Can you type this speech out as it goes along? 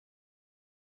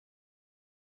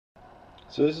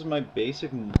So this is my basic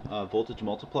voltage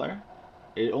multiplier.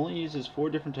 It only uses 4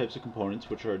 different types of components,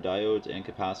 which are diodes and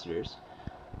capacitors.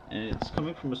 And it's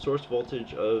coming from a source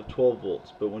voltage of 12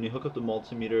 volts, but when you hook up the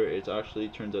multimeter, it actually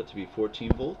turns out to be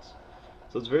 14 volts.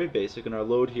 So it's very basic, and our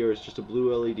load here is just a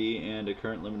blue LED and a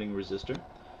current limiting resistor.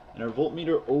 And our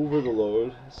voltmeter over the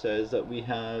load says that we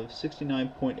have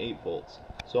 69.8 volts,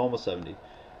 so almost 70.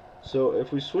 So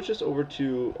if we switch this over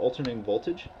to alternating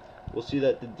voltage, we'll see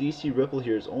that the DC ripple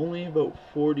here is only about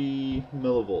 40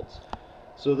 millivolts.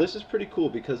 So this is pretty cool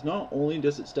because not only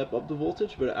does it step up the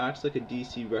voltage, but it acts like a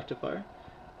DC rectifier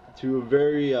to a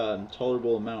very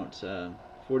tolerable amount.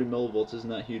 40 millivolts isn't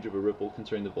that huge of a ripple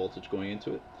considering the voltage going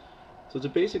into it. So it's a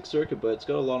basic circuit, but it's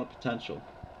got a lot of potential.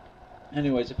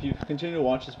 Anyways, if you continue to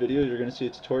watch this video, you're going to see a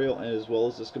tutorial as well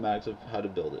as the schematics of how to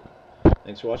build it.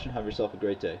 Thanks for watching. Have yourself a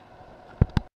great day.